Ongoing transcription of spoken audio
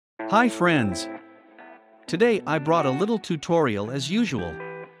Hi friends! Today I brought a little tutorial as usual.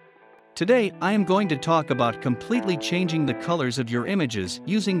 Today I am going to talk about completely changing the colors of your images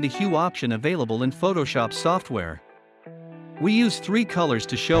using the hue option available in Photoshop software. We use 3 colors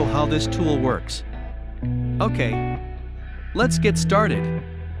to show how this tool works. Okay, let's get started.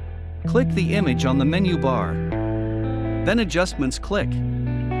 Click the image on the menu bar. Then Adjustments click.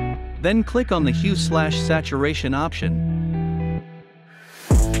 Then click on the Hue/Saturation option.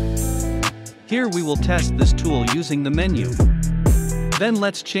 Here we will test this tool using the menu. Then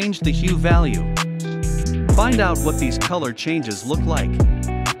let's change the hue value. Find out what these color changes look like.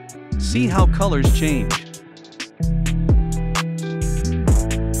 See how colors change.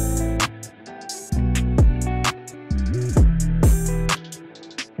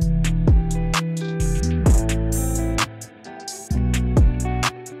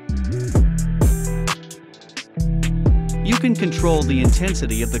 You can control the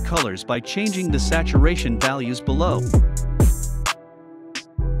intensity of the colors by changing the saturation values below.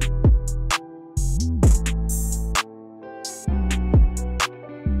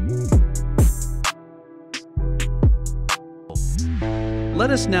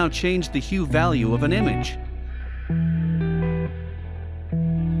 Let us now change the hue value of an image.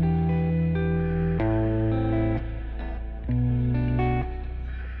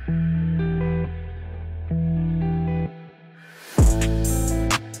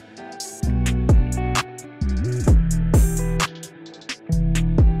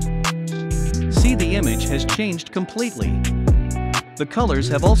 See, the image has changed completely. The colors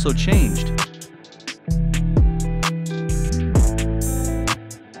have also changed.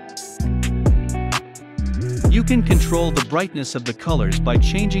 You can control the brightness of the colors by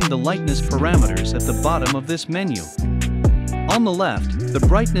changing the lightness parameters at the bottom of this menu. On the left, the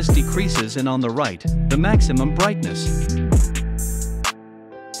brightness decreases, and on the right, the maximum brightness.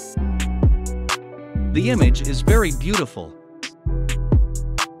 The image is very beautiful.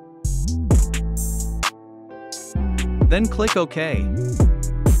 Then click OK.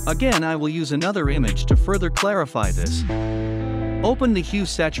 Again, I will use another image to further clarify this. Open the Hue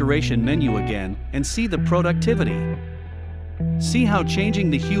Saturation menu again and see the productivity. See how changing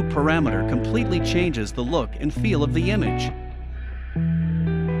the hue parameter completely changes the look and feel of the image.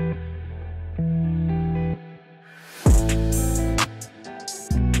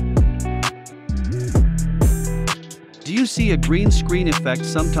 Do you see a green screen effect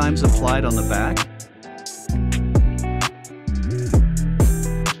sometimes applied on the back?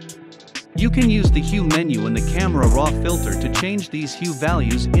 You can use the Hue menu in the Camera Raw filter to change these hue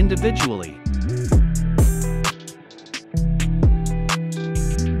values individually.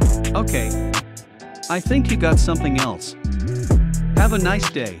 Okay, I think you got something else. Have a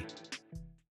nice day.